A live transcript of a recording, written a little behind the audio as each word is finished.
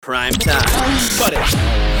Prime time. Cut it.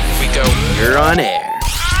 Here we go. You're on air.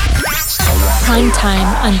 Prime time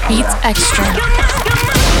on Beats Extra.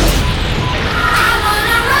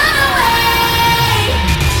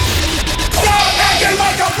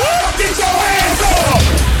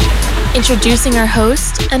 Introducing our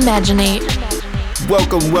host, Imaginate.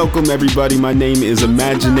 Welcome everybody. My name is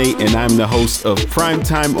Imaginate and I'm the host of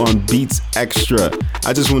Primetime on Beats Extra.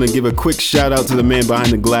 I just want to give a quick shout out to the man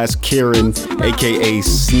behind the glass, Kieran, aka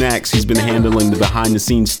Snacks. He's been handling the behind the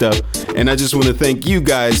scenes stuff. And I just want to thank you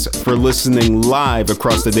guys for listening live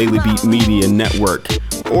across the Daily Beat Media Network.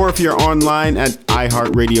 Or if you're online at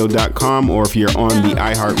iHeartRadio.com or if you're on the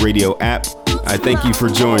iHeartRadio app, I thank you for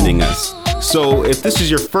joining us. So if this is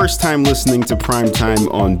your first time listening to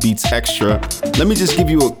Primetime on Beats Extra, let me just give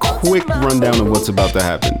you a quick rundown of what's about to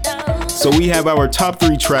happen. So we have our top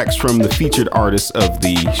 3 tracks from the featured artists of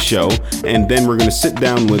the show, and then we're going to sit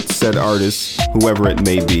down with said artists, whoever it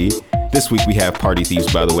may be. This week we have Party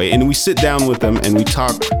Thieves, by the way, and we sit down with them and we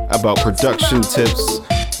talk about production tips,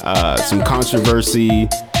 some controversy,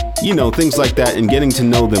 you know, things like that, and getting to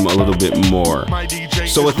know them a little bit more.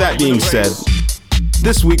 So with that being said,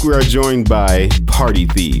 this week we are joined by Party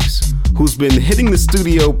Thieves, who's been hitting the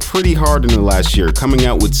studio pretty hard in the last year, coming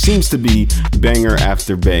out with seems to be banger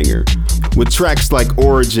after banger, with tracks like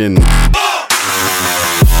Origin,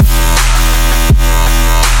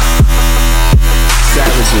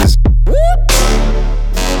 Savages,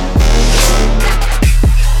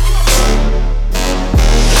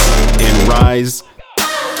 and Rise.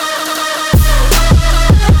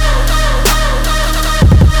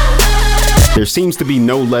 There seems to be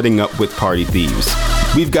no letting up with Party Thieves.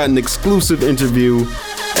 We've got an exclusive interview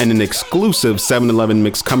and an exclusive 7-Eleven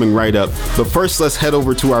mix coming right up. But first, let's head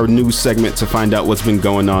over to our news segment to find out what's been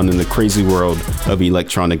going on in the crazy world of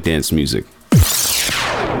electronic dance music.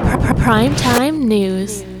 Primetime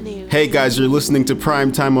News. Hey guys, you're listening to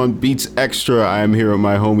Primetime on Beats Extra. I am here with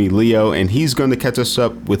my homie Leo, and he's going to catch us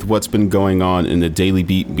up with what's been going on in the Daily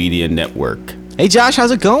Beat Media Network. Hey Josh,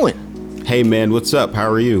 how's it going? Hey man, what's up?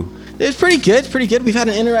 How are you? It's pretty good. We've had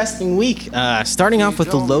an interesting week. Starting off with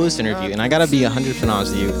the Lowe's interview, and I gotta be 100%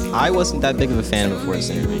 honest with you. I wasn't that big of a fan before this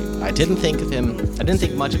interview. I didn't think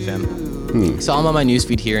much of him. Saw him on my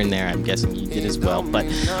newsfeed here and there. I'm guessing you did as well. But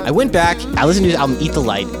I went back, I listened to his album Eat the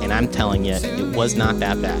Light, and I'm telling you, it was not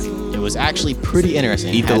that bad. It was actually pretty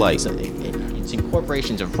interesting. Eat the Light. It's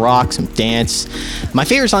incorporations of rock, some dance. My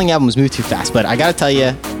favorite song on the album was Move Too Fast, but I gotta tell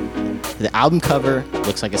you, the album cover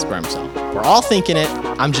looks like a sperm cell. We're all thinking it.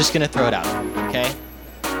 I'm just gonna throw it out, okay?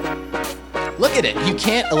 Look at it. You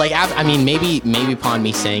can't maybe upon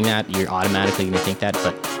me saying that, you're automatically gonna think that,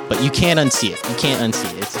 but you can't unsee it. You can't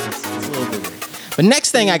unsee it. It's a little bit weird. But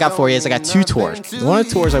next thing I got for you is I got 2 tours. One of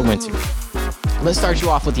the tours I went to. Let's start you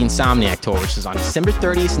off with the Insomniac tour, which is on December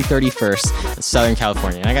 30th and 31st in Southern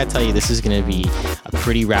California. And I gotta tell you, this is gonna be a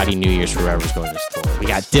pretty rowdy New Year's for whoever's going to this tour. We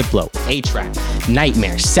got Diplo, A-Trak,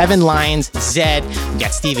 Nightmare, Seven Lions, Zed. We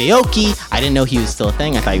got Steve Aoki. I didn't know he was still a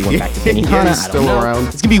thing. I thought he went back to Benihana. He's still around.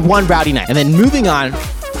 It's gonna be one rowdy night. And then moving on,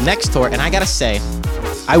 next tour, and I gotta say,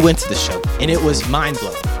 I went to the show, and it was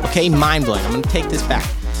mind-blowing. Okay, mind-blowing. I'm gonna take this back.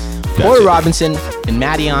 Gotcha. Porter Robinson and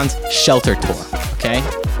Madion's Shelter tour. Okay,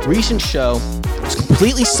 recent show. It was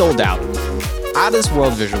completely sold out of this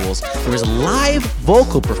world visuals. There was live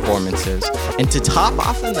vocal performances, and to top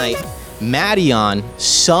off the night, Madion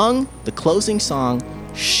sung the closing song,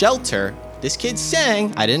 Shelter. This kid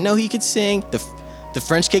sang. I didn't know he could sing. The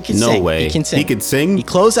French kid can sing. No way. He can sing. He could sing? He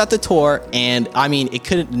closed out the tour, and I mean,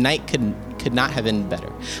 the night could not have been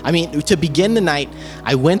better. I mean, to begin the night,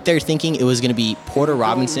 I went there thinking it was going to be Porter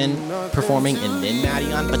Robinson performing and then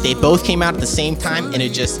Madion, but they both came out at the same time, and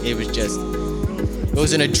it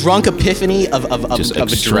was in a drunk epiphany of a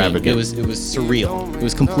dream. It was surreal. It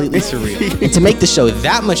was completely surreal. And to make the show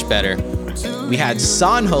that much better, we had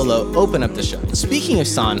San Holo open up the show. Speaking of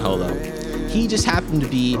San Holo, he just happened to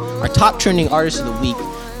be our top trending artist of the week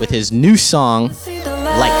with his new song,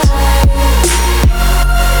 Light.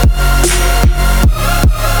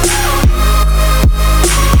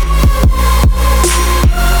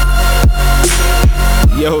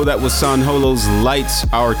 Yo, that was San Holo's Lights,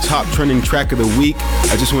 our top trending track of the week.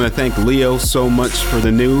 I just want to thank Leo so much for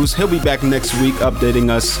the news. He'll be back next week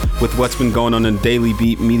updating us with what's been going on in Daily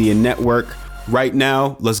Beat Media Network. Right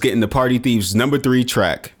now, let's get into Party Thieves' number 3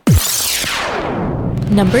 track.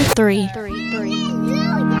 Number 3.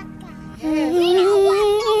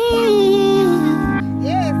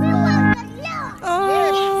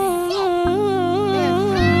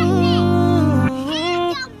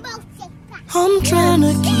 I'm trying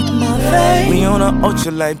to keep my faith. We on a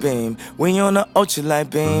ultralight beam. We on a ultralight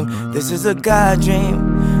beam. This is a God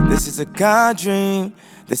dream. This is a God dream.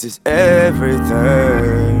 This is everything.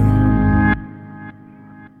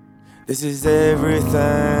 This is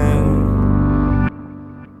everything.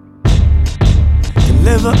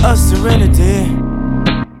 Deliver us serenity.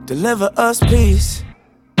 Deliver us peace.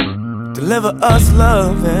 Deliver us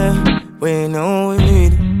love, yeah. We know we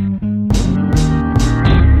need it.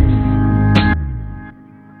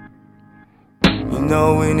 You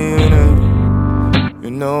know we need it.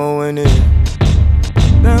 You know we need it.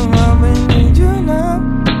 That's why we need you now.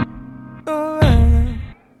 Alright.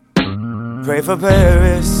 Pray for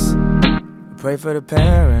Paris. Pray for the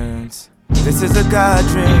parents. This is a God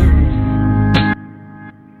dream.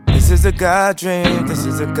 This is a God dream. This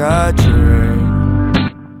is a God dream.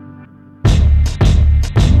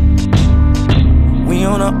 We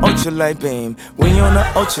on an ultralight beam. We on an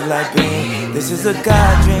ultralight beam. This is a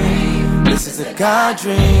God dream. This is a God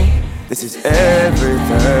dream. This is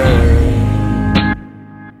everything.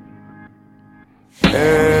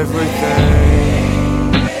 Everything.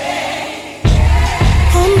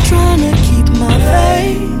 I'm trying to keep my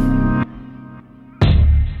faith,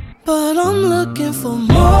 but I'm looking for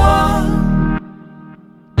more.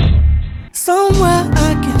 Somewhere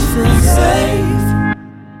I can feel safe,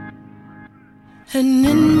 and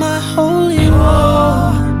in my holy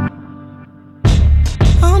war,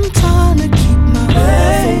 I'm trying to keep my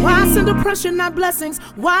faith. Why send oppression, not blessings?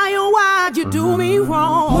 Why, oh why'd you do me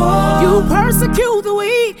wrong? You persecute the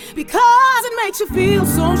weak because it makes you feel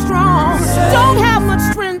so strong. Don't have much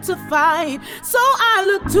strength to fight, so I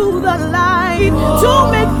look to the light to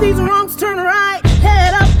make these wrongs turn right.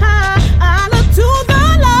 Head up high, I look to the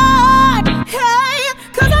light. Hey,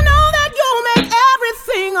 cause I know that you'll make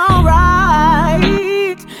everything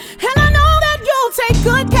alright. And I know that you'll take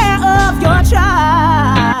good care of your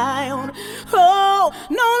child. Oh,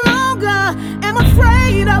 no longer am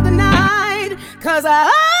afraid of the night, cause I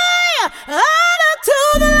look to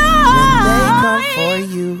the light. When they come for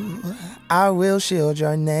you, I will shield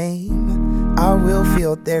your name. I will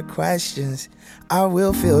field their questions. I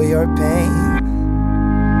will feel your pain.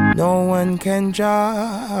 No one can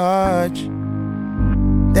judge.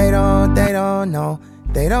 They don't know.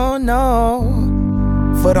 They don't know.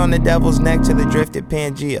 Foot on the devil's neck till it drifted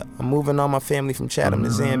Pangea. I'm moving all my family from Chatham to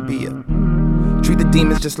Zambia. Treat the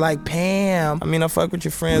demons just like Pam. I mean, I fuck with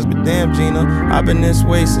your friends, but damn, Gina, I've been this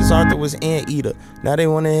way since Arthur was Anteater. Now they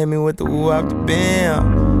wanna hit me with the woo after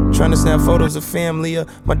bam. Trying to snap photos of family.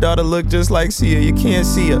 My daughter look just like Sia, you can't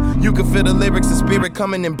see her. You can feel the lyrics, the spirit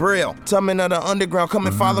coming in braille. Tumbling of the underground, come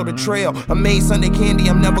and follow the trail. I made Sunday candy,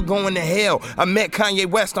 I'm never going to hell. I met Kanye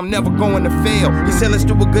West, I'm never going to fail. He said let's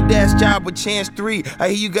do a good ass job with Chance 3. I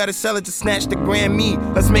hear you gotta sell it to snatch the Grammy.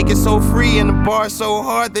 Let's make it so free and the bar so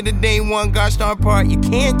hard that it ain't one gosh darn part you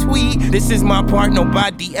can't tweet. This is my part,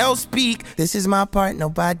 nobody else speak. This is my part,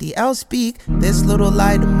 nobody else speak. This little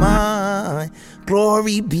light of mine,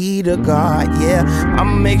 glory be to God, yeah.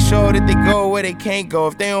 I'ma make sure that they go where they can't go.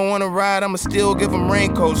 If they don't wanna ride, I'ma still give them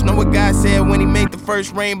raincoats. Know what God said when he made the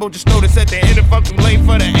first rainbow? Just notice at the end if I'm too late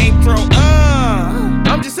for the intro.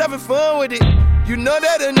 I'm just having fun with it. You know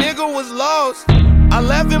that a nigga was lost. I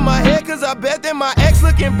laugh in my head cause I bet that my ex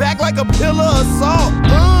looking back like a pillar of salt.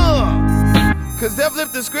 Cause they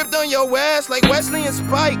flipped the script on your ass like Wesley and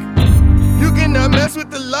Spike. You cannot mess with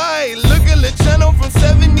the light. Look at the channel from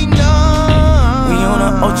 79. We on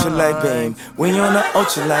an ultralight beam. We on an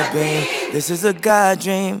ultralight beam. This is a God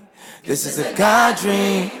dream. This is a God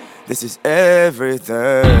dream. This is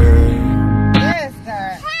everything. Yes,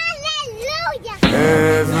 sir. Hallelujah.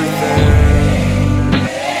 Everything.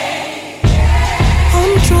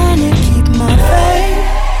 I'm trying to keep my faith,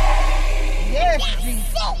 Yes,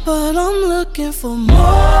 Jesus. but I'm looking for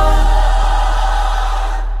more.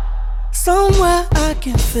 Somewhere I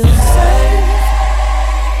can feel safe,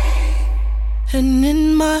 and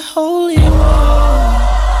in my holy war.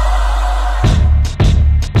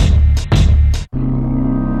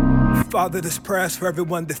 Father, this prayer's for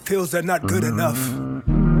everyone that feels they're not good enough.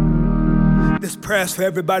 This prayer's for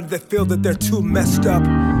everybody that feels that they're too messed up.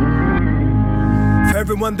 For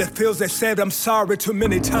everyone that feels they said I'm sorry too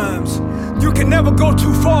many times. You can never go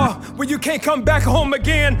too far where you can't come back home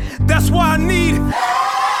again. That's why I need...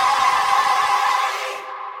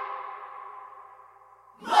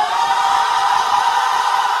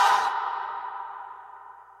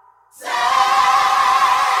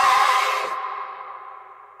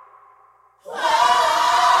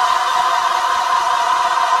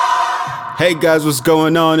 Hey guys, what's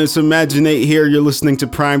going on? It's Imaginate here. You're listening to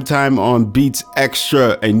Primetime on Beats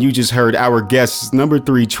Extra, and you just heard our guest's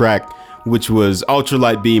 #3 track, which was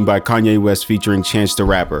Ultralight Beam by Kanye West featuring Chance the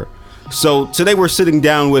Rapper. So today we're sitting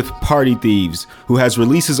down with Party Thieves, who has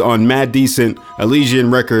releases on Mad Decent,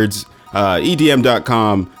 Elysian Records,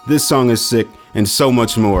 EDM.com, This Song Is Sick, and so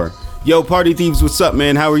much more. Yo, Party Thieves, what's up,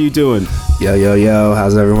 man? How are you doing? Yo,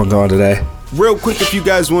 how's everyone going today? Real quick, if you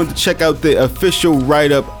guys want to check out the official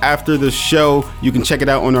write-up after the show, you can check it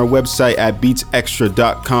out on our website at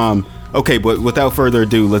beatsextra.com. Okay, but without further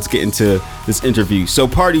ado, let's get into this interview. So,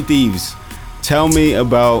 Party Thieves, tell me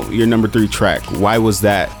about your number 3 track. Why was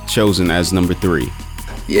that chosen as number 3?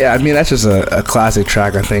 Yeah, I mean, that's just a classic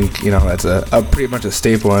track. I think, you know, that's a pretty much a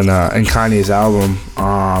staple in Kanye's album.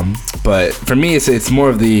 But for me, it's more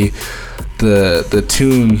of the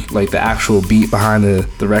tune, like the actual beat behind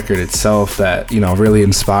the record itself that, you know, really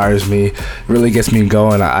inspires me, really gets me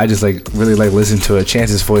going. I just really like listening to it.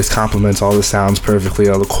 Chance's voice complements all the sounds perfectly,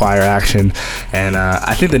 all the choir action, and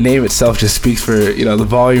I think the name itself just speaks for, you know, the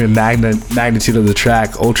volume and magnitude of the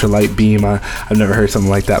track. Ultra Light Beam. I've never heard something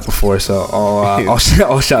like that before, so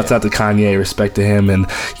all shouts out to Kanye, respect to him. And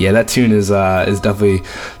yeah, that tune is definitely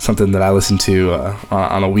something that I listen to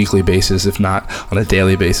on a weekly basis, if not on a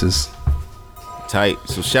daily basis. Tight.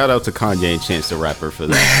 So shout out to Kanye and Chance the Rapper for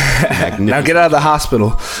that. Now get out of the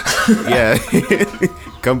hospital. Yeah.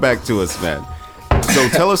 Come back to us, man. So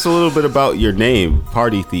tell us a little bit about your name,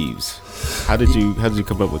 Party Thieves. How did you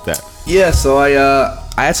come up with that? Yeah, so I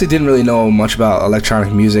actually didn't really know much about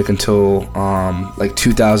electronic music until like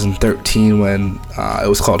 2013 when it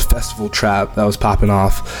was called Festival Trap. That was popping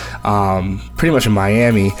off pretty much in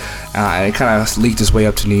Miami, and it kind of leaked its way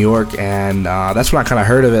up to New York, and that's when I kind of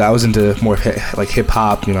heard of it. I was into more like hip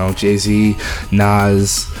hop, you know, Jay-Z,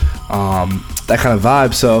 Nas, that kind of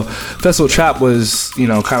vibe. So Festival Trap was, you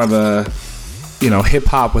know, kind of a, you know, hip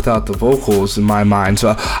hop without the vocals in my mind.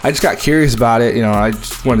 So I just got curious about it. You know, I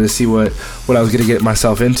just wanted to see what I was gonna get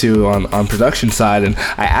myself into on production side. And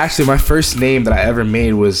my first name that I ever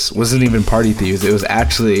made wasn't even Party Thieves. It was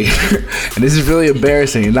actually, and this is really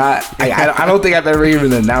embarrassing. I don't think I've ever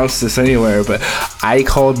even announced this anywhere, but I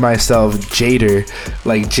called myself Jader,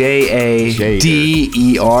 like Jader,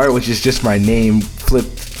 which is just my name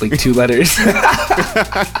flipped like 2 letters.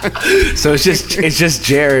 So it's just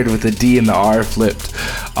Jared with the D and the R flipped.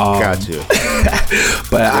 Gotcha.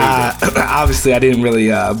 But obviously I didn't really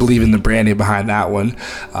believe in the branding behind that one,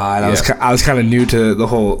 and I was kind of new to the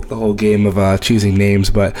whole game of choosing names.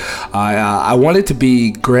 But I wanted to be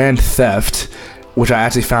Grand Theft, which I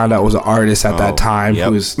actually found out was an artist at that time.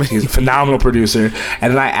 He's a phenomenal producer.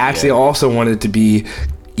 And then I actually also wanted to be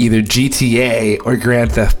either GTA or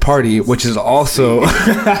Grand Theft Party, which is also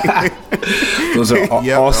those are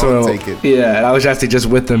also yeah. And I was actually just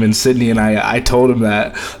with them in Sydney, and I told them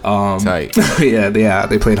that tight. yeah,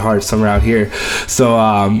 they played hard summer out here. So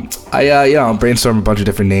I brainstormed a bunch of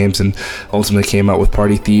different names and ultimately came out with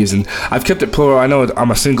Party Thieves. And I've kept it plural. I know I'm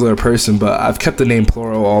a singular person, but I've kept the name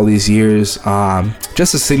plural all these years,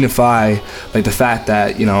 just to signify like the fact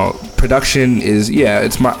that, you know, production is,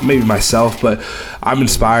 it's maybe myself, but I'm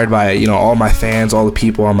inspired by, you know, all my fans, all the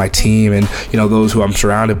people on my team, and, you know, those who I'm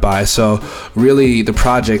surrounded by. So really the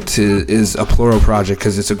project is a plural project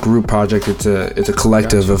because it's a group project. It's a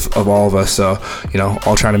collective of all of us. So, you know,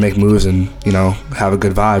 all trying to make moves and, you know, have a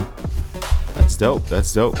good vibe. That's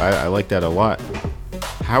dope. I like that a lot.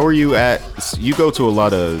 How are you you've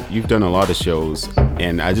done a lot of shows,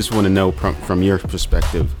 and I just want to know from your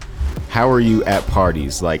perspective, how are you at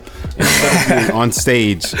parties? Like,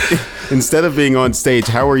 instead of being on stage,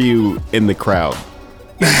 how are you in the crowd?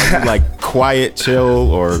 Are you like quiet,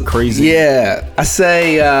 chill, or crazy? Yeah, I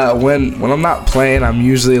say when I'm not playing, I'm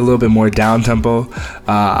usually a little bit more down tempo.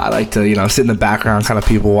 I like to, you know, sit in the background, kind of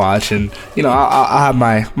people watch, and, you know, I'll have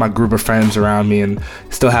my group of friends around me and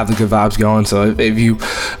still have the good vibes going. So if you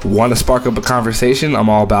want to spark up a conversation, I'm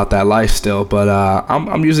all about that life still. But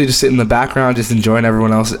I'm usually just sitting in the background, just enjoying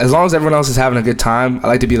everyone else. As long as everyone else is having a good time, I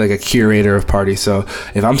like to be like a curator of parties. So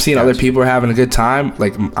if I'm seeing other people are having a good time,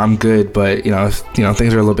 like, I'm good. But, you know, if, you know,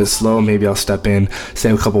 things are a little bit slow, maybe I'll step in,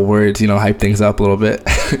 say a couple words, you know, hype things up a little bit.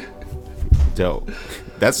 Dope.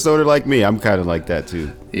 That's sort of like me. I'm kind of like that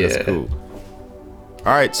too. Yeah. That's cool.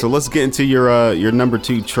 All right, so let's get into your number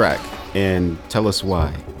 2 track and tell us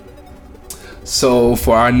why. So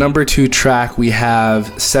for our number 2 track, we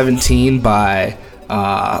have 17 by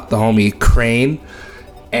the homie Crane.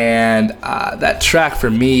 And that track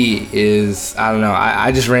for me is, I don't know,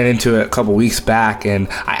 I just ran into it a couple weeks back, and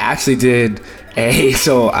I actually did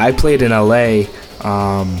so I played in LA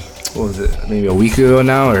what was it, maybe a week ago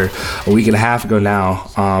now, or a week and a half ago now,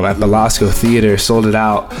 at Belasco Theater. Sold it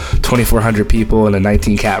out, 2,400 people in a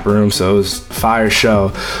 19 cap room, so it was a fire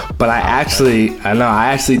show. But I actually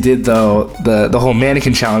did the whole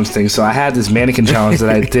mannequin challenge thing. So I had this mannequin challenge that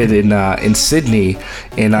I did in Sydney,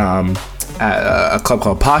 in at a club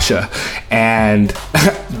called Pasha, and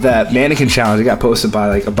that mannequin challenge, it got posted by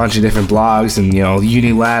like a bunch of different blogs and, you know,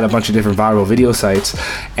 Unilad, a bunch of different viral video sites,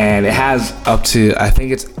 and it has up to, I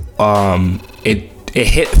think it's it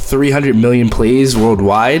hit 300 million plays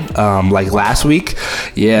worldwide, like last week.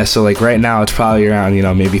 Yeah, so like right now it's probably around, you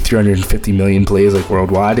know, maybe 350 million plays like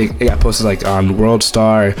worldwide. It got posted like on World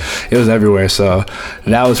Star. It was everywhere, so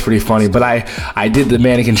that was pretty funny. But I did the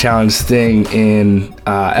mannequin challenge thing in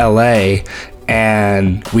LA,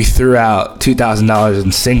 and we threw out $2,000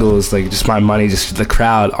 in singles, like just my money, just the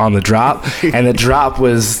crowd on the drop. And the drop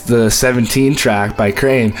was the 17 track by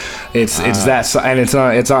Crane. It's that, and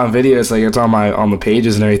it's on video. It's like, it's on the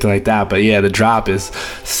pages and everything like that. But yeah, the drop is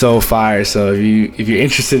so fire. So if you're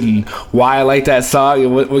interested in why I like that song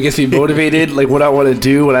and what gets me motivated, like what I want to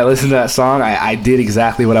do when I listen to that song, I did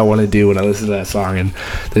exactly what I want to do when I listen to that song, and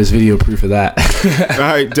there's video proof of that. All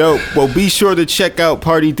right, dope. Well, be sure to check out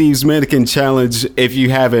Party Thieves Mannequin Challenge if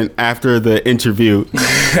you haven't after the interview.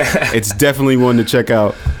 It's definitely one to check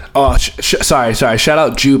out. Oh, sorry. Shout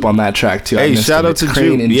out Jupe on that track too. Hey, shout out to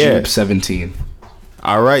Crane Jupe. And Yeah. Jupe 17.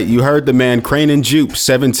 All right, you heard the man, Crane and Jupe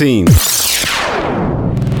 17.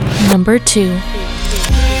 Number 2.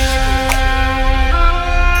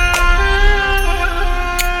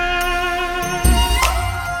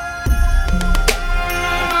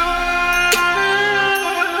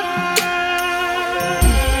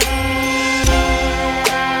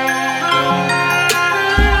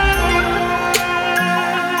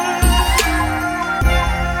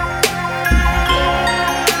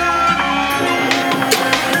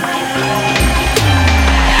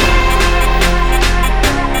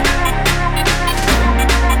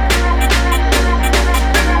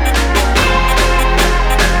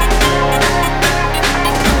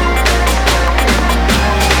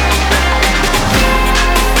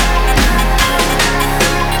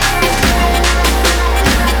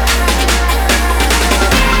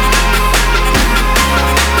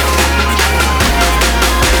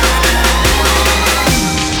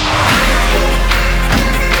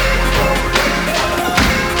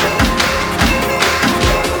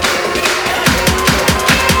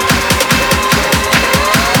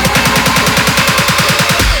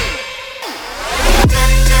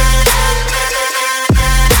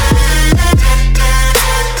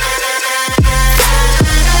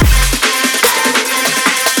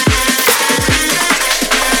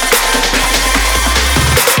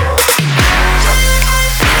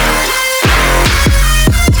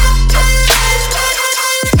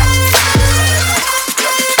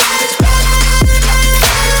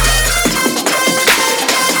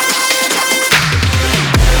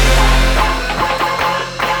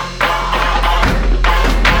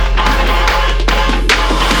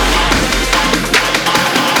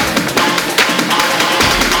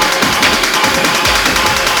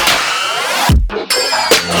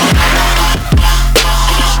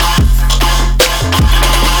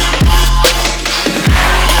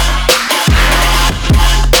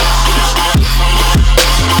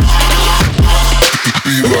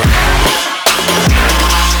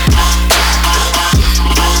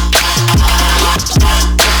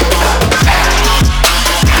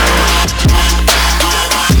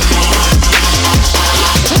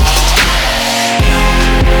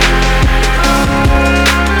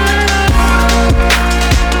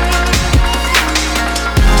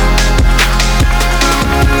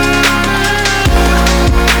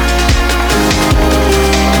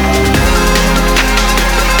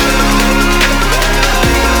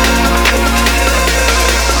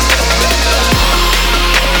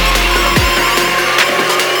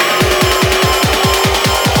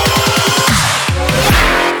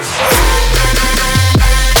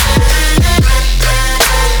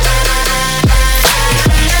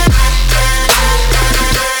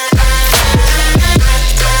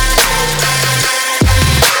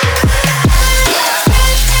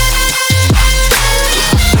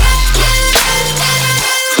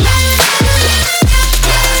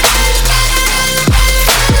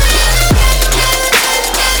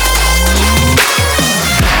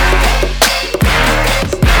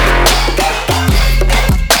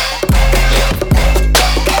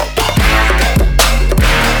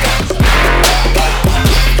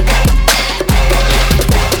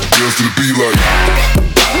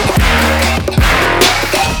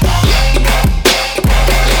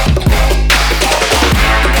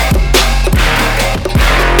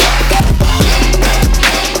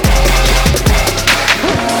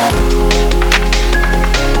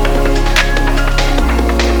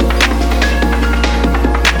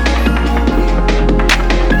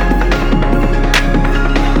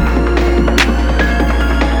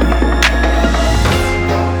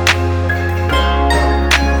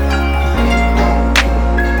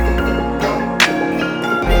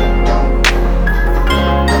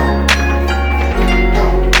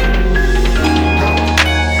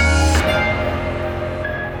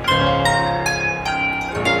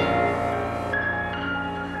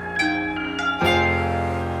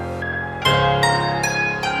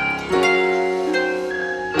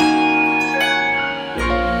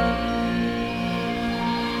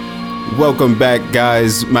 welcome back,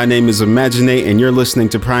 guys. My name is Imaginate, and you're listening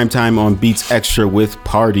to Primetime on Beats Extra with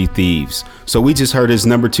Party Thieves. So we just heard his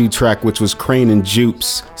number 2 track, which was Crane and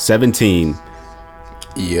Jupe's 17.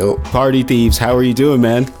 Yo. Party Thieves, how are you doing,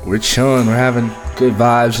 man? We're chilling. We're having good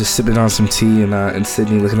vibes, just sipping on some tea in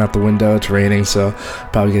Sydney, looking out the window. It's raining, so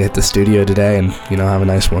probably gonna hit the studio today and, have a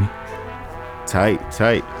nice one. Tight.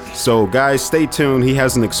 So, guys, stay tuned. He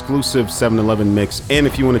has an exclusive 7-Eleven mix, and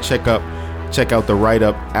if you want to check out the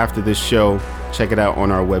write-up after this show, check it out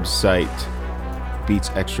on our website,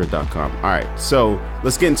 beatsextra.com. All right, so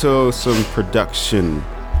let's get into some production.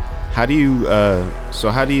 How do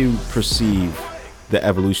you perceive the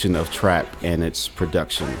evolution of trap and its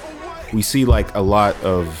production? We see like a lot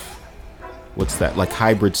of like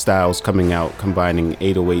hybrid styles coming out, combining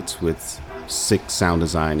 808s with sick sound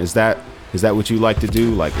design. Is that what you like to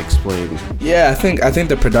do? Like, explain. Yeah, I think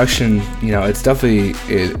the production, it's definitely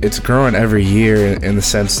it's growing every year in the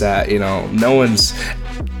sense that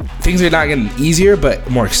things are not getting easier but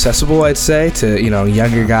more accessible, I'd say, to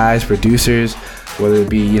younger guys, producers, whether it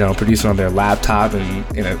be producing on their laptop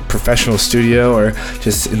in a professional studio or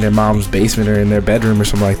just in their mom's basement or in their bedroom or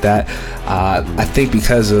something like that. I think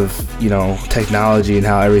because of technology and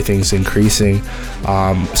how everything's increasing,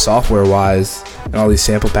 software wise, and all these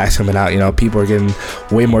sample packs coming out, people are getting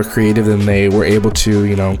way more creative than they were able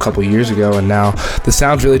to a couple years ago, and now the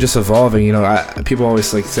sound's really just evolving. People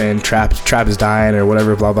always like saying trap is dying or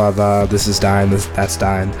whatever, blah blah blah, this is dying, that's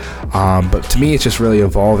dying, but to me it's just really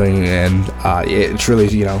evolving, and it's really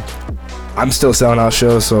I'm still selling out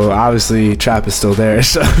shows, so obviously trap is still there,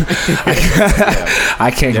 so I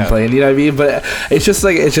can't complain, you know what I mean? But it's just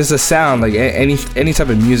a sound, like any type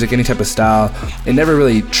of music, any type of style, it never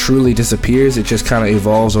really truly disappears. It just kind of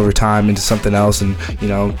evolves over time into something else, and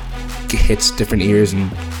hits different ears and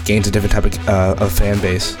gains a different type of fan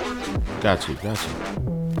base. Gotcha.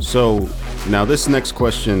 So now this next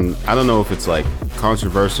question, I don't know if it's like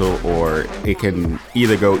controversial or it can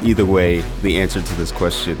either go either way, the answer to this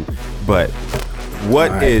question, but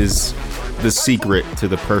what is the secret to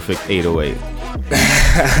the perfect 808?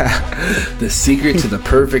 The secret to the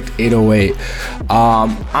perfect 808.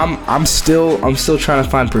 I'm still trying to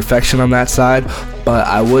find perfection on that side, but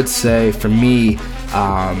I would say for me,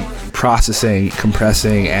 processing,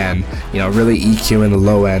 compressing, and really EQing the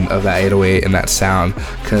low end of that 808 and that sound,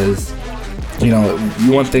 because you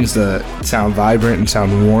want things to sound vibrant and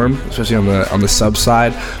sound warm, especially on the sub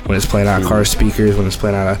side when it's playing out car speakers, when it's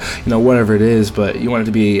playing out whatever it is, but you want it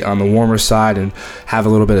to be on the warmer side and have a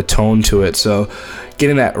little bit of tone to it. So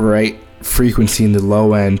getting that right frequency in the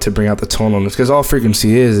low end to bring out the tonalness, because all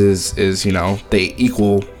frequency is they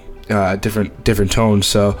equal different tones.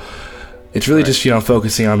 So it's really just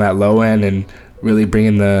focusing on that low end and really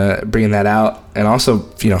bringing that out, and also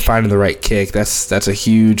finding the right kick. That's a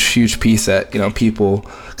huge piece that people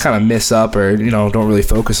kind of miss up or don't really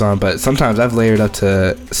focus on. But sometimes I've layered up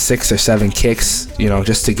to 6 or 7 kicks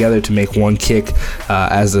just together to make one kick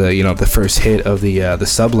as the first hit of the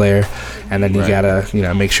sub layer, and then you gotta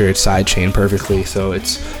make sure it's side chained perfectly so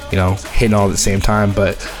it's hitting all at the same time.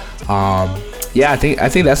 But yeah, I think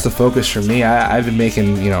that's the focus for me. I've been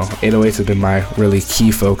making 808s have been my really key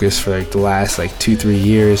focus for the last 2-3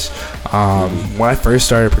 years. When I first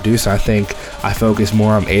started producing, I think I focused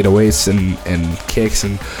more on 808s and kicks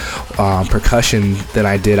and percussion than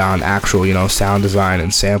I did on actual sound design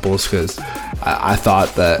and samples, because I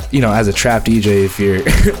thought that as a trap DJ, if your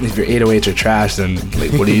 808s are trash, then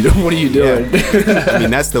what are you doing? I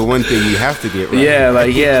mean, that's the one thing you have to get right.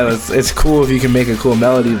 It's cool if you can make a cool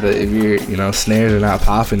melody, but if your snares are not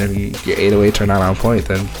popping and your 808s are not on point,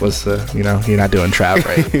 then what's the you're not doing trap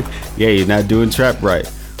right. Yeah, you're not doing trap right.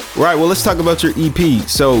 Right, well, let's talk about your EP.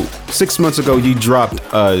 So 6 months ago you dropped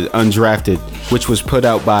Undrafted, which was put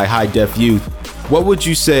out by High Def Youth. What would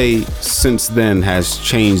you say since then has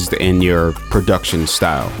changed in your production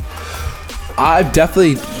style? I've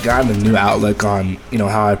definitely gotten a new outlook on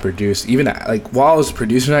how I produce. Even while I was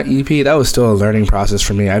producing that EP, that was still a learning process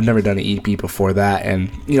for me. I've never done an EP before that,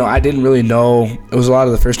 and I didn't really know. It was a lot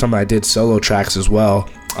of the first time I did solo tracks as well.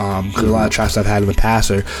 Because a lot of tracks I've had in the past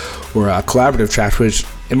were collaborative tracks, which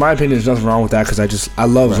in my opinion there's nothing wrong with that, because I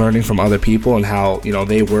love learning from other people and how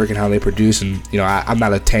they work and how they produce. And I'm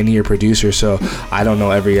not a 10-year producer, so I don't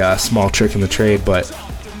know every small trick in the trade, but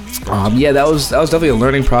that was definitely a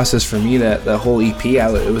learning process for me. That the whole EP,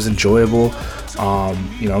 it was enjoyable.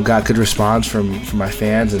 Got good response from my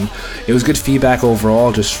fans, and it was good feedback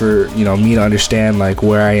overall, just for me to understand like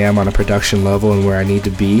where I am on a production level and where I need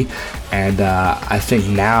to be. And I think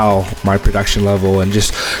now my production level and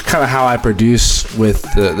just kind of how I produce with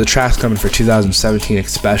the tracks coming for 2017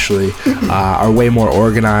 especially are way more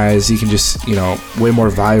organized. You can just way more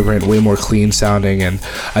vibrant, way more clean sounding, and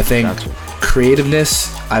I think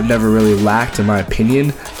creativeness I've never really lacked, in my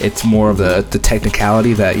opinion. It's more of the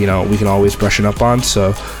technicality that we can always brushing up on. So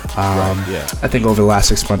I think over the last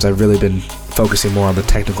 6 months I've really been focusing more on the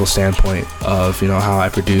technical standpoint of how I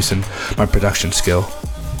produce and my production skill.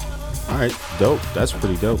 All right, dope. That's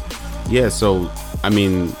pretty dope. Yeah, so I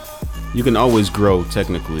mean, you can always grow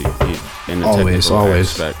technically in the technical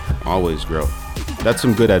aspect. Always grow. That's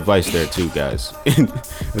some good advice there too, guys.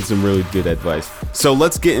 That's some really good advice. So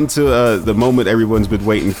let's get into the moment everyone's been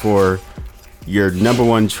waiting for. Your number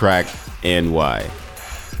one track and why.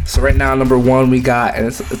 So right now, number one we got, and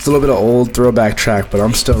it's a little bit of old throwback track, but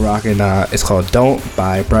I'm still rocking. It's called "Don't"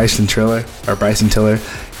 by Bryson Tiller,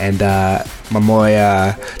 and my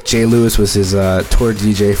boy Jay Lewis was his tour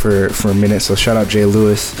DJ for a minute. So shout out Jay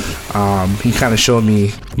Lewis. He kind of showed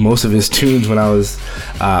me most of his tunes when I was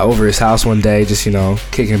over his house one day, just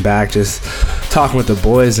kicking back, just talking with the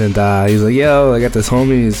boys, and he's like, "Yo, I got this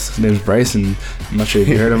homie. His name's Bryson. I'm not sure if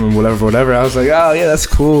you heard him or whatever." I was like, "Oh yeah, that's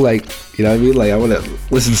cool. Like, you know what I mean? Like, I want to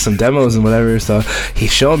listen to some demos and whatever." So he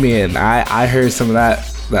showed me it, and I heard some of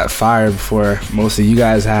that fire before most of you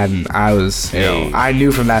guys had, and I was, I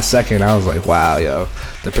knew from that second. I was like, wow, yo,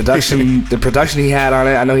 the production he had on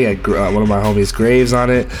it. I know he had one of my homies, Graves, on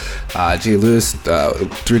it. Jay Lewis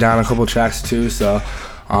threw down a couple tracks too, so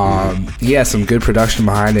he had some good production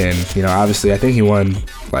behind it. And obviously I think he won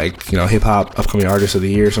hip hop upcoming artist of the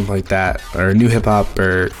year or something like that, or new hip hop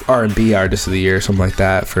or R&B artist of the year or something like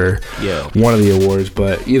that for one of the awards.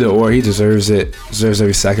 But either or, he deserves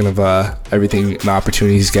every second of everything and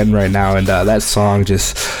opportunity he's getting right now. And that song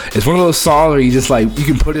it's one of those songs where you just you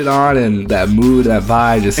can put it on and that mood, that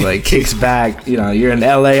vibe just kicks back. You're in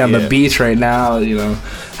LA on the beach right now,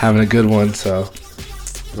 having a good one. So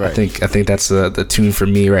right. I think that's the tune for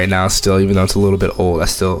me right now still, even though it's a little bit old. I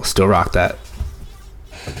still rock that.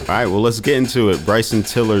 All right, well, let's get into it. Bryson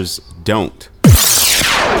Tiller's "Don't."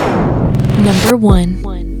 Number one.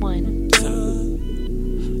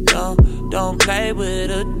 Don't play with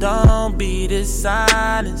her, don't be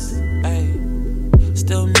dishonest. Ay.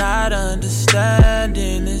 Still not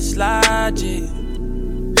understanding this logic.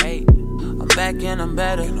 Hey, I'm back and I'm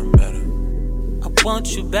better. I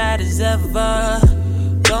want you bad as ever.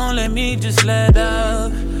 Don't let me just let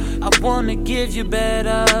up. I wanna give you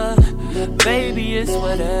better. Baby, it's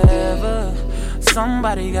whatever.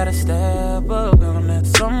 Somebody gotta step up. Gonna let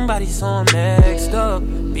somebody so I'm next up.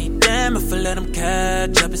 Be damn if I let them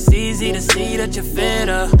catch up. It's easy to see that you're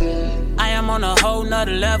fitter. I am on a whole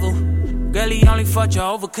nother level. Girl, he only fucked you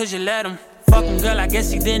over cause you let him. Fucking girl, I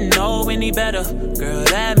guess he didn't know any better. Girl,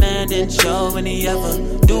 that man didn't show any ever.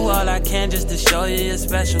 Do all I can just to show you you're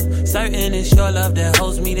special. Certain it's your love that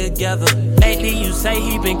holds me together. Lately you say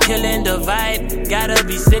he been killing the vibe. Gotta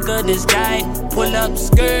be sick of this guy. Pull up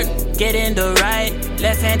skirt, get in the right.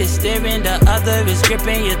 Left hand is steering, the other is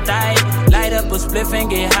gripping your thigh. Light up a spliff and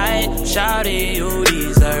get high. Shawty, you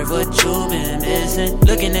deserve what you been missing.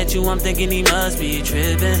 Looking at you, I'm thinking he must be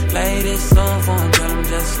tripping. Play this song for him, tell him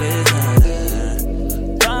just listen.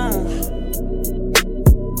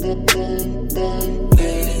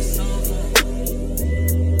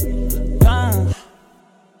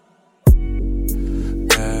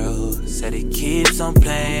 On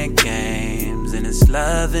playing games and his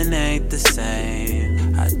loving ain't the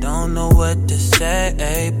same. I don't know what to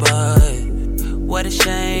say, but what a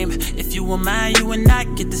shame. If you were mine, you would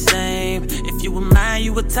not get the same. If you were mine,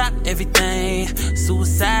 you would top everything.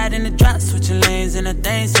 Suicide in the drop, switching lanes in a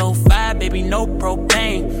thing. So fire, baby, no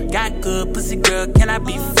propane. Got good pussy, girl, can I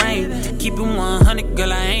be framed? Keep it 100,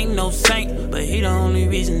 girl, I ain't no saint. But he the only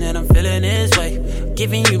reason that I'm feeling this way.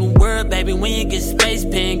 Giving you the word, baby, when you get space.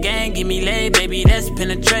 Pen gang, give me lay, baby, let's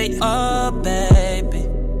penetrate. Oh, baby.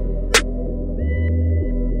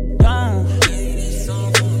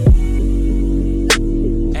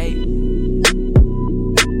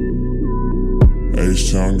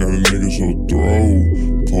 H-Town got a nigga so throw.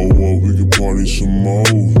 Pull up, we can party some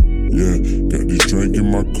more. Yeah, got this drink in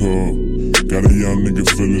my cup. Got a young nigga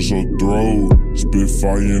feeling so throw. Spit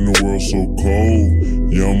fire in the world so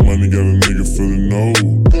cold. Young money got a nigga feeling no.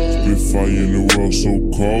 Spit fire in the world so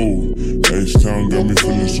cold. H-Town got me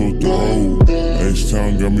feeling so throw.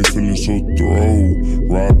 H-Town got me feeling so throw.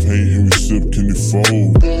 Rod paint and we sip candy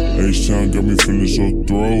fold. H-Town got me feeling so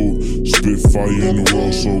throw. Spit fire in the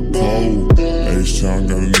world so cold. H-Town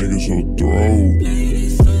got a nigga so throw.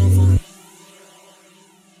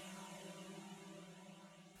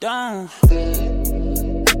 Down.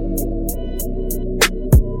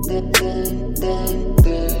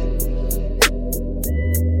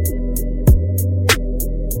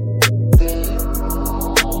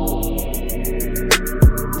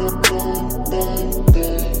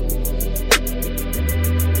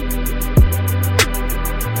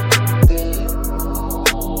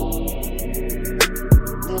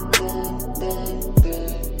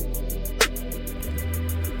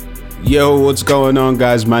 Yo, what's going on,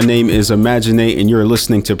 guys? My name is Imaginate, and you're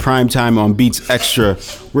listening to Primetime on Beats Extra.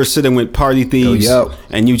 We're sitting with Party Thieves,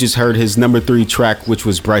 and you just heard his number 3 track, which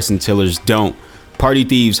was Bryson Tiller's Don't. Party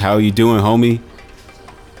Thieves, how you doing, homie?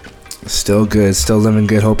 Still good, still living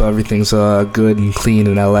good. Hope everything's good and clean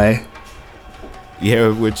in LA.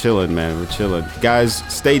 Yeah, we're chilling, man. We're chilling. Guys,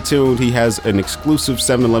 stay tuned. He has an exclusive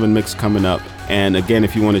 7-Eleven mix coming up. And again,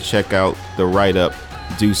 if you want to check out the write-up,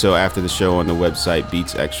 do so after the show on the website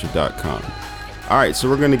beatsextra.com. All right, so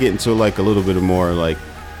we're going to get into like a little bit of more like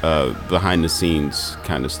behind the scenes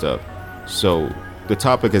kind of stuff. So the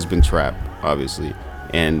topic has been trap, obviously.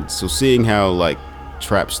 And so seeing how like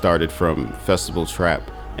trap started from festival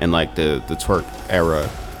trap and like the twerk era,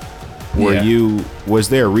 was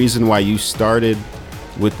there a reason why you started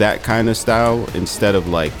with that kind of style instead of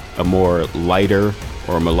like a more lighter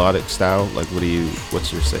or melodic style? Like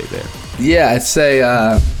what's your say there? Yeah, I'd say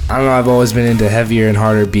I don't know, I've always been into heavier and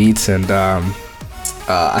harder beats, and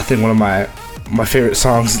I think one of my favorite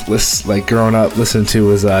songs like growing up listening to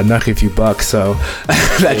was Knuck If You Buck, so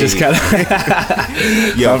that just kind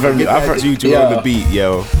of yo, I'm from Juju on the beat,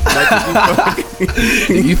 yo.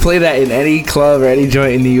 If you play that in any club or any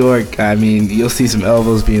joint in New York, I mean, you'll see some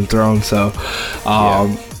elbows being thrown. So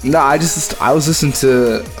no, I was listening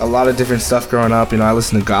to a lot of different stuff growing up. You know, I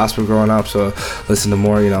listened to gospel growing up, so listen to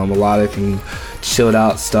more, you know, melodic and chilled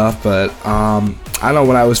out stuff. But I don't know,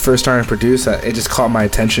 when I was first starting to produce, it just caught my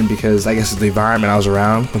attention because I guess it's the environment I was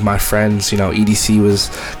around with my friends. You know, EDC was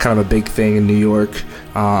kind of a big thing in New York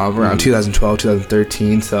around 2012,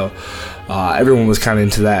 2013. So everyone was kind of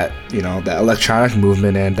into that, you know, that electronic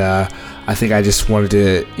movement, and I think I just wanted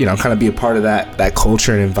to, you know, kind of be a part of that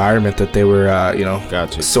culture and environment that they were, you know,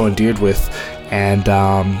 so endeared with. And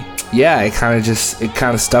yeah, it kind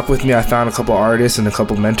of stuck with me. I found a couple artists and a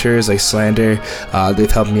couple mentors like Slander.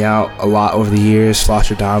 They've helped me out a lot over the years.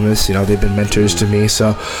 Flosstradamus, you know, they've been mentors to me.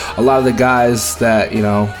 So a lot of the guys that, you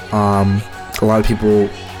know, a lot of people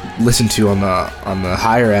listen to on the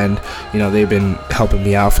higher end, you know, they've been helping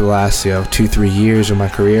me out for the last, you know, 2-3 years of my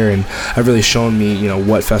career, and have really shown me, you know,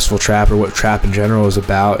 what festival trap or what trap in general is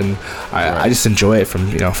about, and I just enjoy it from,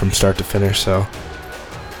 you know, from start to finish. So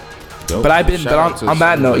But on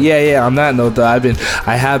that note, though,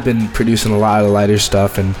 I have been producing a lot of lighter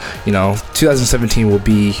stuff, and you know, 2017 will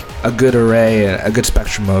be a good array and a good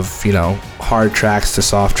spectrum of, you know, hard tracks to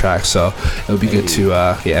soft tracks. So it'll be good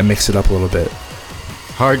to mix it up a little bit.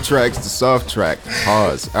 Hard tracks to soft track.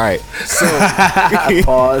 Pause. All right. So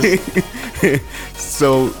pause.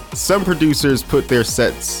 So some producers put their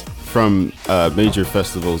sets from major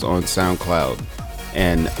festivals on SoundCloud,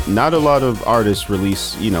 and not a lot of artists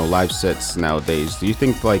release, you know, live sets nowadays. Do you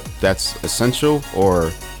think like that's essential,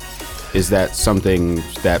 or is that something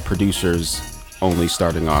that producers only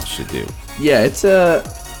starting off should do? Yeah, it's I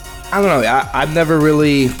don't know. I've never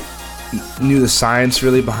really knew the science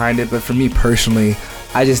really behind it, but for me personally,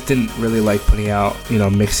 I just didn't really like putting out, you know,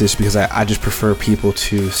 mixes, because I just prefer people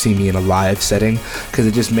to see me in a live setting, because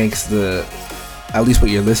it just makes at least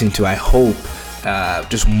what you're listening to, I hope,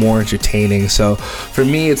 just more entertaining. So for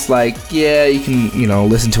me, it's like, yeah, you can, you know,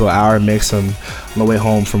 listen to an hour mix on the way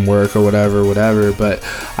home from work or whatever, but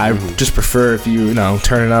I just prefer if you know,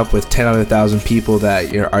 turn it up with 10 other thousand people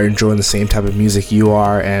that are enjoying the same type of music you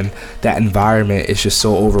are, and that environment is just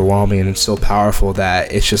so overwhelming and it's so powerful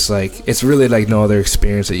that it's just like, it's really like no other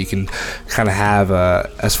experience that you can kind of have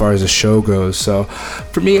as far as a show goes. So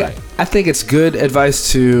for me, I think it's good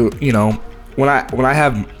advice to, you know, when I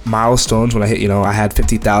have milestones, when I hit, you know, I had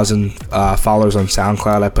 50,000 followers on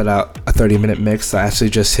SoundCloud, I put out a 30-minute mix. I actually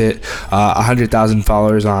just hit 100,000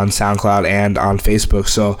 followers on SoundCloud and on Facebook.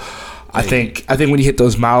 So I think when you hit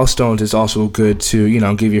those milestones, it's also good to, you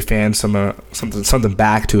know, give your fans something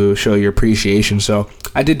back to show your appreciation. So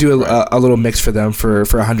I did do a little mix for them for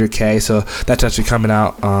 100K. So that's actually coming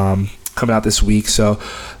out this week. So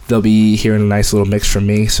they'll be hearing a nice little mix from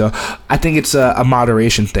me. So I think it's a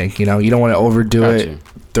moderation thing. You know, you don't want to overdo it,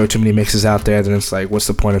 throw too many mixes out there. Then it's like, what's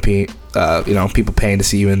the point of people paying to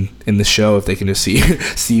see you in the show if they can just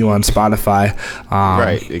see you on Spotify?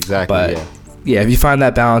 Right, exactly. But yeah, if you find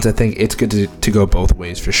that balance, I think it's good to go both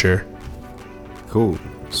ways for sure. Cool.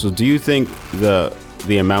 So do you think the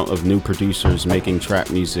amount of new producers making trap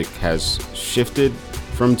music has shifted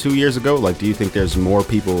from 2 years ago? Like, do you think there's more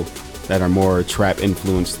people that are more trap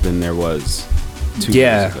influenced than there was 2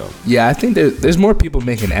 years ago? Yeah, I think there's more people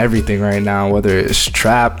making everything right now, whether it's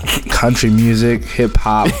trap, country music, hip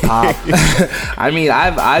hop, pop. I mean,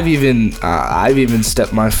 I've even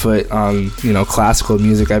stepped my foot on classical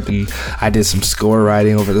music. I did some score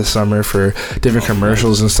writing over the summer for different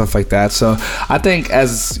commercials and stuff like that. So I think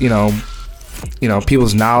as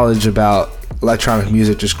people's knowledge about electronic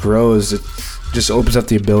music just grows, it just opens up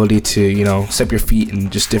the ability to step your feet in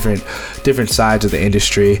just different sides of the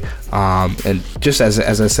industry, and just as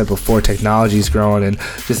I said before, technology is growing, and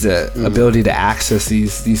just the ability to access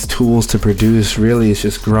these tools to produce really is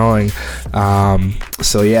just growing.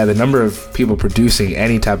 So yeah, the number of people producing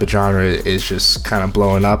any type of genre is just kind of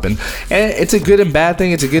blowing up, and it's a good and bad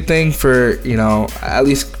thing. It's a good thing for at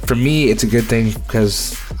least for me, it's a good thing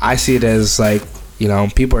because I see it as like,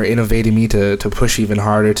 people are innovating me to push even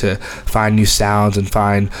harder, to find new sounds and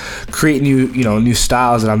create new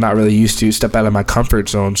styles that I'm not really used to, step out of my comfort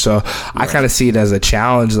zone. So I kind of see it as a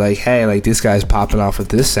challenge, like, hey, like this guy's popping off with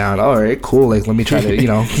this sound. All right, cool. Like, let me try to,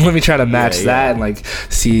 let me try to match that and like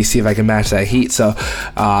see if I can match that heat. So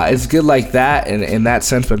it's good like that in that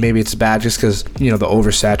sense, but maybe it's bad just because, the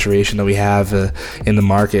oversaturation that we have in the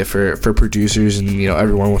market for producers, and,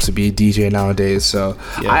 everyone wants to be a DJ nowadays. So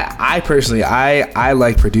I personally, I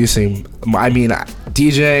like producing. I mean,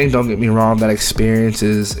 DJing, don't get me wrong, that experience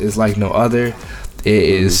is like no other. It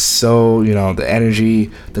is so, the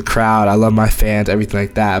energy, the crowd, I love my fans, everything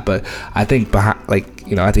like that. But I think at the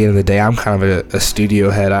end of the day, I'm kind of a studio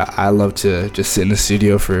head. I love to just sit in the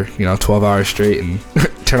studio for 12 hours straight and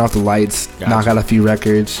turn off the lights, knock out a few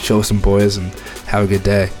records, chill with some boys, and have a good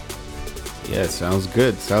day. Yeah, sounds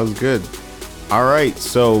good. All right,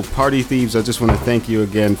 so Party Thieves, I just want to thank you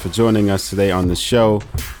again for joining us today on the show.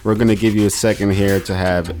 We're going to give you a second here to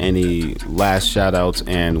have any last shout outs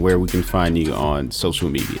and where we can find you on social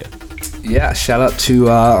media. Yeah, shout out to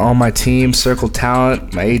all my team, Circle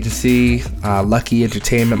Talent, my agency, Lucky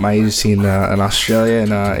Entertainment, my agency in Australia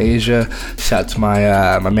and Asia. Shout out to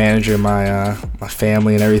my manager, my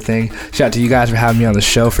family and everything. Shout out to you guys for having me on the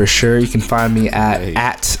show for sure. You can find me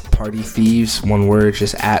at Party Thieves, one word,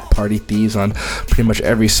 just at Party Thieves on pretty much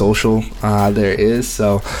every social there is.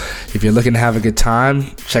 So if you're looking to have a good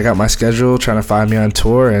time, check out my schedule, trying to find me on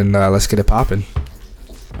tour, and let's get it popping.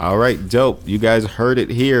 All right, dope. You guys heard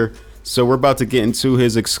it here. So we're about to get into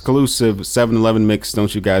his exclusive 7-Eleven mix.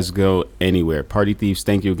 Don't you guys go anywhere. Party Thieves,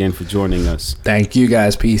 thank you again for joining us. Thank you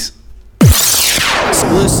guys. Peace.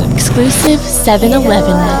 Exclusive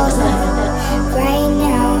 7-Eleven mix.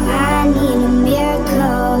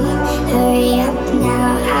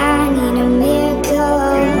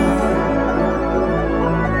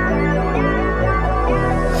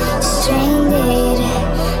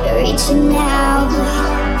 Reaching out,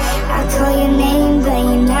 I call your name, but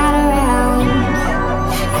you're not around.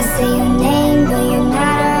 I say your name, but you're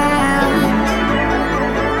not around.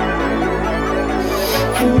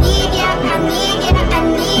 I need you, I need you, I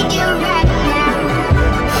need you right now.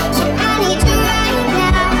 Yeah, I need you right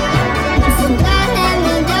now. So don't let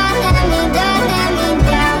me, don't let me, don't let me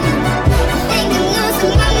down. I think I'm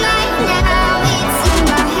losing my mind now. It's in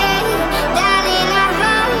my head, darling, I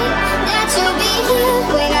hope that you'll be here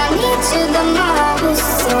when I need you the most.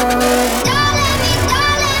 So don't let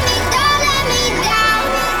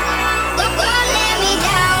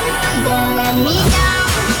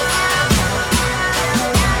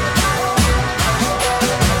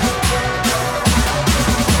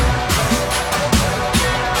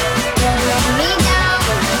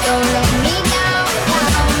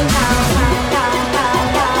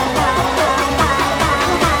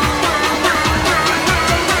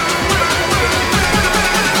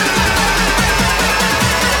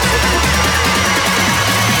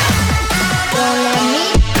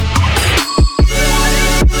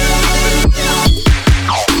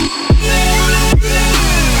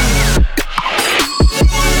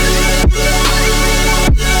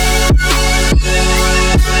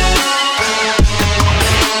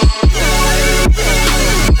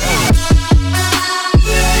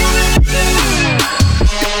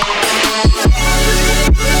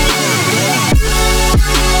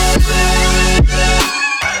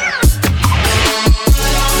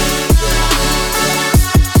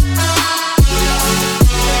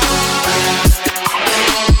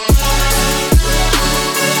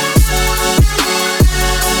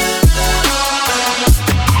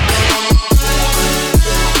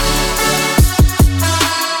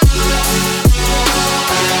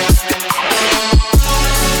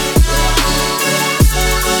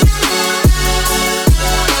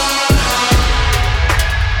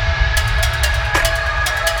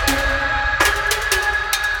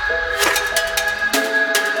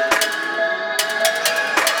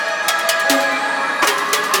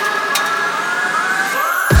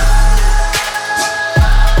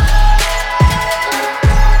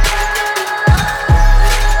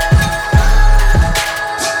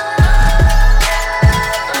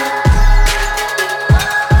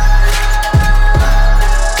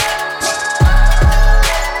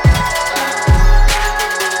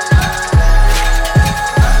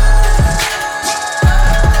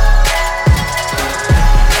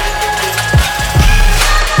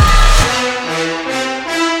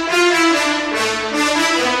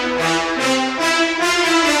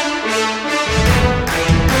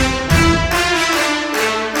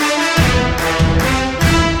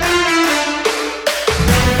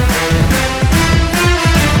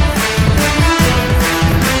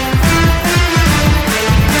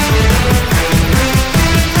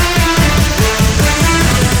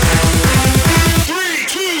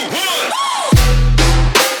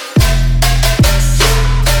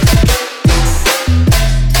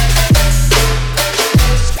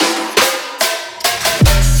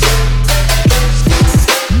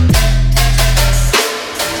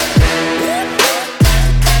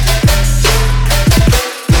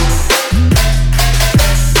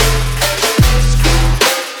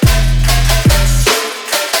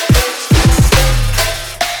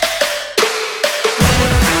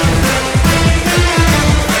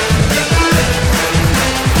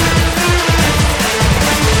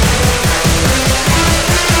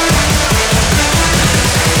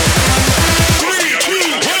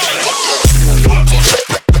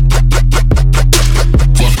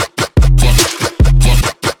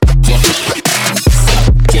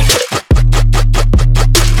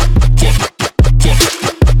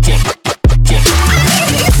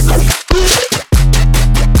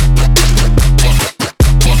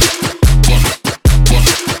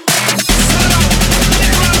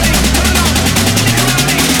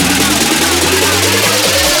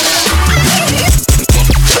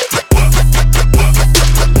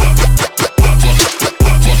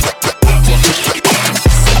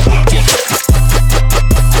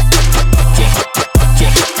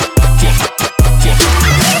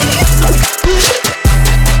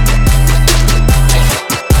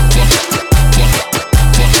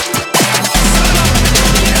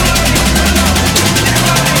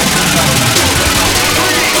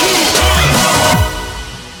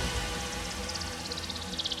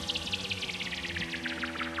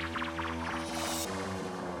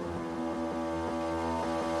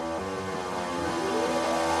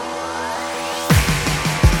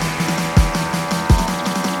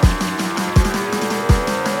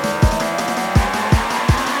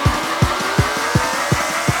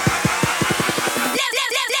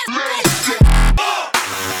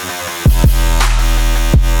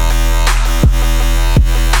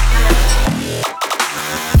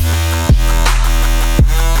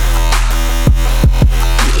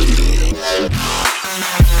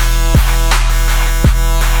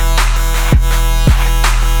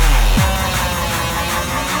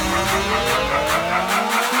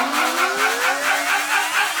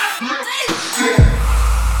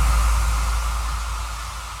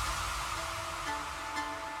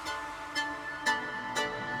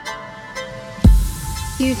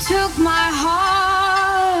You took my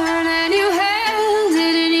heart and you held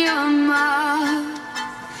it in your mouth,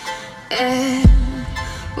 and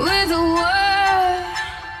with a word,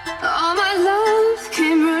 all my love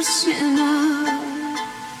came rushing out.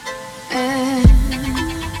 And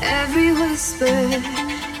every whisper,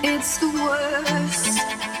 it's the worst,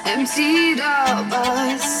 emptied out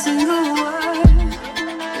by a single word.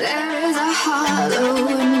 There is a hollow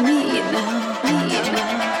in me now.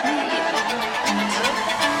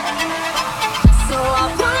 So I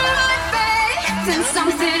put my faith in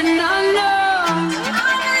something unknown.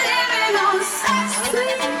 I'm living on such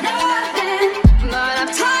sweet nothing, but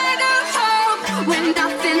I'm tired of hope when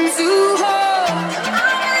nothing's to hold.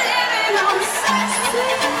 I'm living on such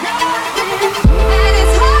sweet nothing, and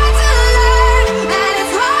it's hard to learn, and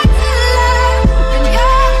it's hard to learn when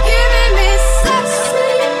you're giving me such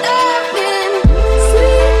sweet nothing,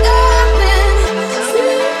 sweet nothing,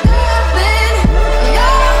 sweet nothing.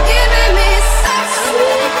 You're giving me such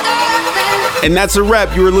sweet nothing. And that's a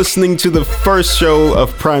wrap. You were listening to the first show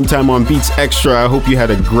of Primetime on Beats Extra. I hope you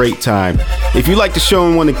had a great time. If you like the show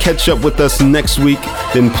and want to catch up with us next week,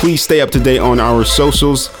 then please stay up to date on our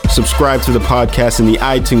socials, subscribe to the podcast in the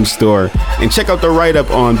iTunes store, and check out the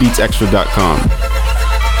write-up on beatsextra.com.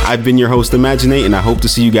 I've been your host, Imaginate, and I hope to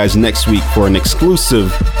see you guys next week for an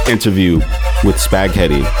exclusive interview with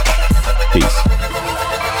Spaghetti. Peace.